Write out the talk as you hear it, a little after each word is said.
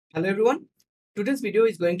Hello everyone. Today's video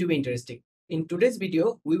is going to be interesting. In today's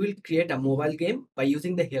video, we will create a mobile game by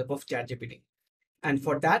using the help of ChatGPT. And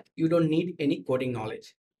for that, you don't need any coding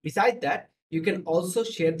knowledge. Besides that, you can also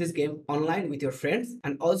share this game online with your friends,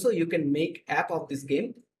 and also you can make app of this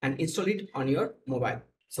game and install it on your mobile.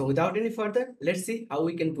 So without any further, let's see how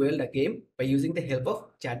we can build a game by using the help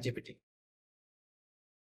of ChatGPT.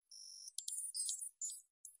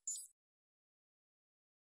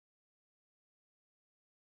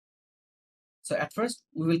 So at first,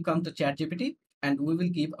 we will come to ChatGPT and we will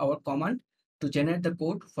give our command to generate the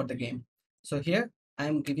code for the game. So here I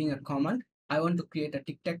am giving a command. I want to create a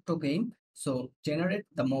tic-tac-toe game. So generate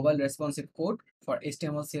the mobile responsive code for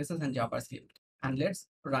HTML, CSS and JavaScript, and let's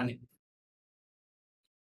run it.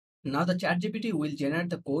 Now the ChatGPT will generate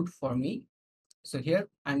the code for me. So here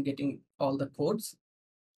I'm getting all the codes.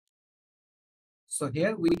 So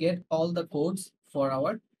here we get all the codes for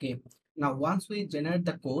our game. Now once we generate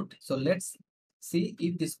the code, so let's see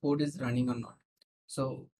if this code is running or not.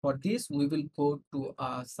 So for this we will go to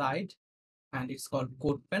a site and it's called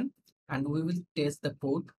CodePen, and we will test the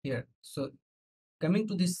code here. So coming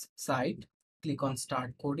to this site, click on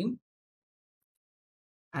start coding,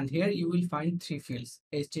 and here you will find three fields: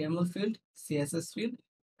 HTML field, CSS field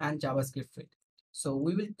and JavaScript field. So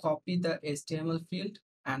we will copy the HTML field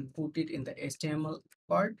and put it in the HTML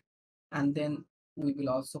part, and then we will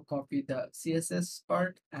also copy the CSS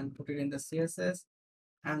part and put it in the CSS,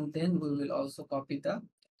 and then we will also copy the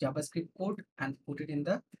JavaScript code and put it in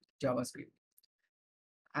the JavaScript.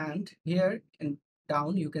 And here in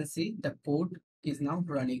down you can see the code is now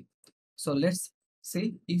running. So let's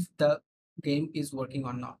see if the game is working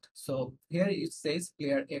or not. So here it says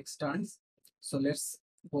player X turns. So let's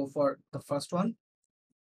go for the first one,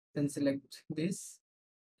 then select this.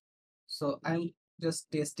 So I'm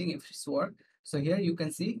just testing if it's work. So here you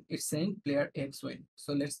can see it's saying player X win.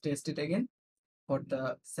 So let's test it again for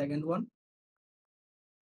the second one,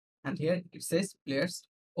 and here it says players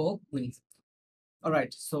O wins. All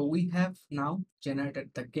right, so we have now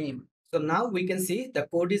generated the game. So now we can see the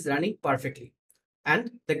code is running perfectly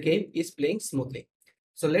and the game is playing smoothly.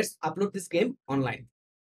 So let's upload this game online.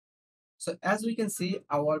 So as we can see,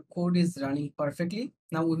 our code is running perfectly.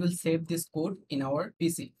 Now we will save this code in our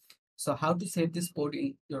PC. So how to save this code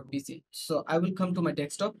in your PC? So I will come to my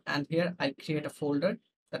desktop, and here I create a folder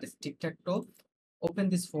that is tic-tac-toe. Open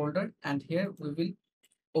this folder, and here we will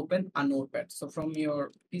open a notepad. So from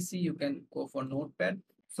your PC, you can go for notepad.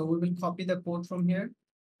 So we will copy the code from here,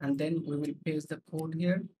 and then we will paste the code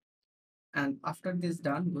here. And after this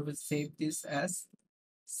done, we will save this as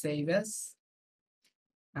save as,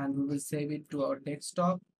 and we will save it to our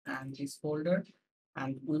desktop and this folder,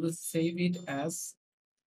 and we will save it as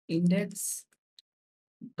index.html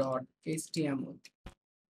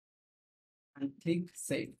and click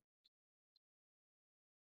save.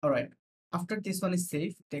 All right, after this one is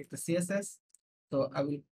saved, take the CSS. So I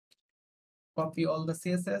will copy all the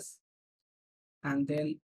CSS, and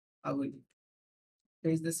then I will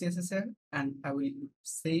paste the CSS here, and I will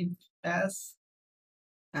save as,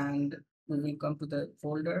 and we will come to the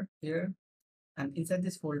folder here, and inside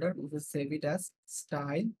this folder we will save it as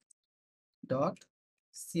style.css,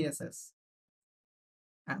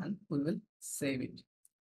 and we will save it.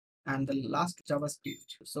 And the last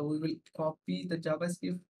JavaScript, so we will copy the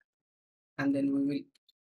JavaScript, and then we will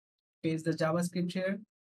paste the JavaScript here,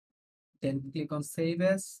 then click on save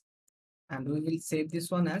as, and we will save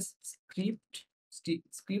this one as script.js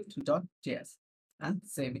and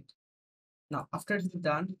save it. Now after it's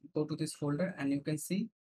done, go to this folder, and you can see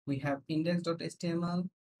we have index.html,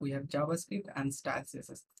 we have JavaScript and style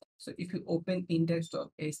CSS. So if you open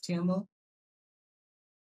index.html,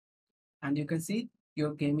 and you can see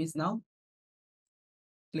your game is now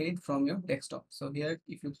played from your desktop. So here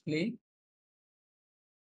if you play,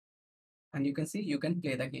 and you can see you can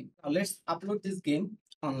play the game. Now let's upload this game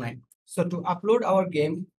online. So to upload our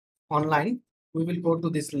game online, we will go to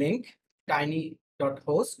this link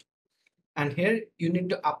tiny.host, and here you need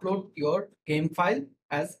to upload your game file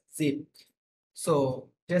as zip.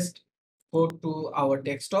 So just go to our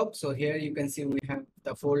desktop. So here you can see we have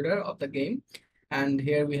the folder of the game, and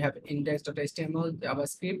here we have index.html,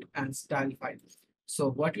 JavaScript and style file. So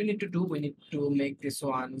what we need to do, we need to make this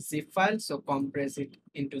one zip file. So compress it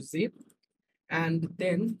into zip, and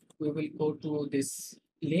then we will go to this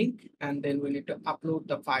link, and then we need to upload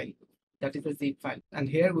the file, that is the zip file. And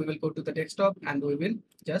here we will go to the desktop, and we will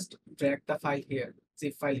just drag the file here,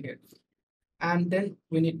 zip file here, and then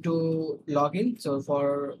we need to log in. So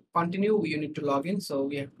for continue, you need to log in. So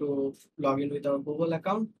we have to log in with our Google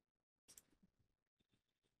account.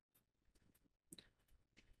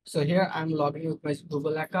 So here I'm logging with my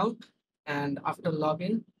Google account, and after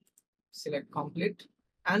login, select complete.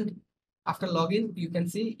 And after login, you can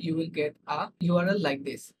see you will get a URL like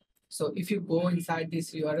this. So if you go inside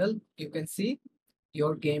this URL, you can see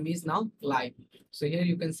your game is now live. So here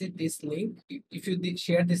you can see this link. If you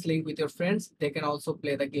share this link with your friends, they can also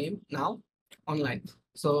play the game now online.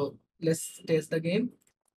 So let's test the game,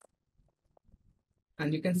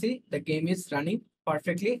 and you can see the game is running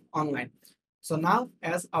perfectly online. So now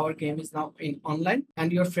as our game is now in online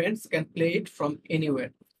and your friends can play it from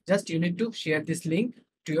anywhere, just you need to share this link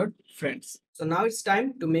to your friends. So now it's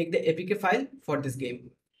time to make the APK file for this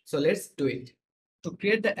game. So let's do it. To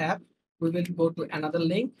create the app, we will go to another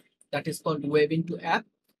link that is called 𝗰𝗯𝗹𝗲.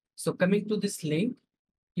 So coming to this link,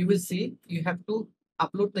 you will see you have to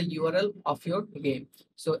upload the URL of your game.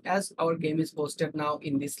 So as our game is posted now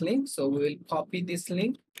in this link, so we will copy this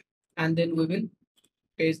link and then we will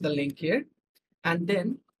paste the link here, and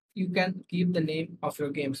then you can give the name of your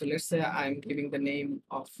game. So let's say I'm giving the name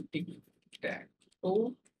of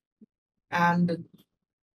tic-tac-toe, and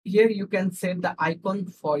here you can set the icon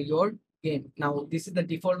for your game. Now this is the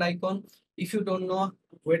default icon. If you don't know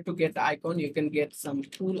where to get the icon, you can get some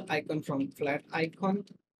cool icon from flat icon.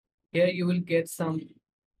 Here you will get some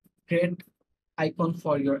great icon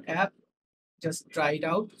for your app. Just try it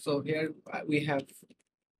out. So here we have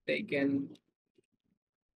taken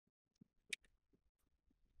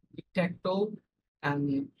tic-tac-toe,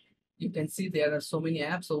 and you can see there are so many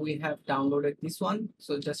apps. So we have downloaded this one.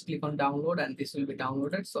 So just click on download and this will be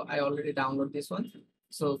downloaded. So I already downloaded this one.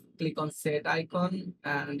 So click on set icon,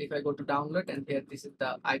 and if I go to download, and here this is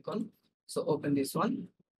the icon. So open this one,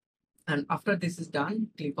 and after this is done,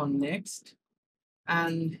 click on next,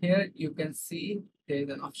 and here you can see there is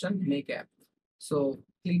an option make app. So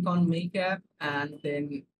click on make app, and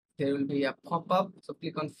then there will be a pop-up. So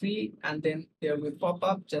click on free, and then there will be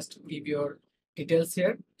pop-up. Just give your details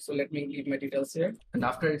here. So let me give my details here, and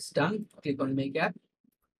after it's done, click on make app,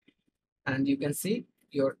 and you can see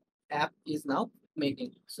your app is now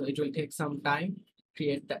making. So it will take some time to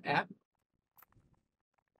create the app,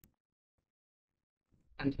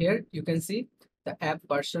 and here you can see the app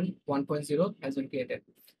version 1.0 has been created.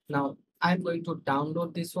 Now I'm going to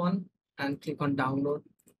download this one and click on download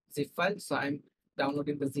zip file. So I'm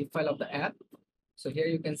downloading the zip file of the app. So here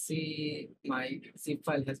you can see my zip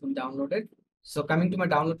file has been downloaded. So coming to my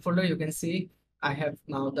download folder, you can see I have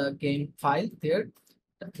now the game file there,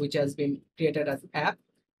 which has been created as app.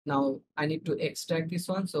 Now I need to extract this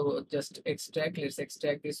one. So just extract, let's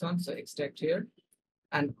extract this one. So extract here.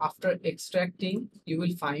 And after extracting, you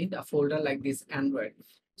will find a folder like this Android.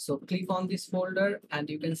 So click on this folder, and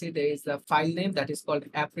you can see there is a file name that is called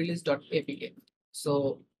apprelease.apk.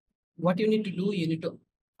 So what you need to do, you need to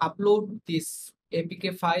upload this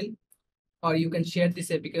APK file, or you can share this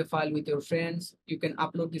APK file with your friends. You can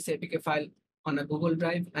upload this APK file on a Google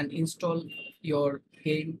Drive and install your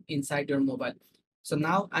game inside your mobile. So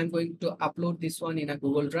now I'm going to upload this one in a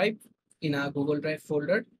Google Drive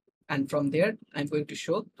folder, and from there I'm going to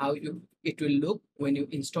show how it will look when you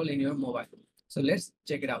install in your mobile. So let's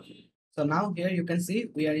check it out. So now here you can see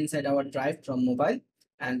we are inside our drive from mobile,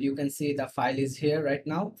 and you can see the file is here right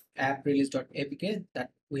now, apprelease.apk,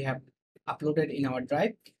 that we have uploaded in our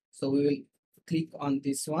drive. So we will click on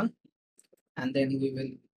this one, and then we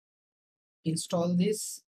will install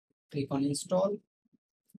this. Click on install,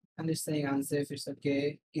 and it's saying unsafe, it's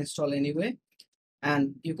okay, install anyway.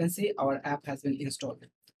 And you can see our app has been installed.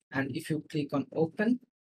 And if you click on open,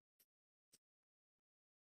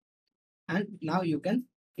 and now you can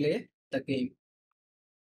play the game.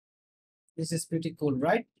 This is pretty cool,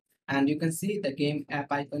 right? And you can see the game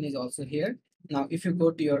app icon is also here. Now if you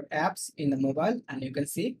go to your apps in the mobile, and you can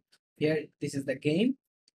see here this is the game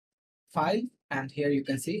file, and here you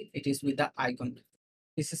can see it is with the icon.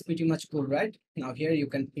 This is pretty much cool, right? Now here you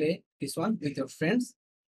can play this one with your friends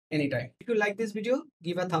anytime. If you like this video,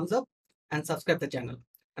 give a thumbs up and subscribe the channel,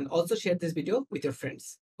 and also share this video with your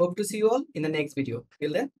friends. Hope to see you all in the next video.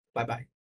 Till then, bye bye.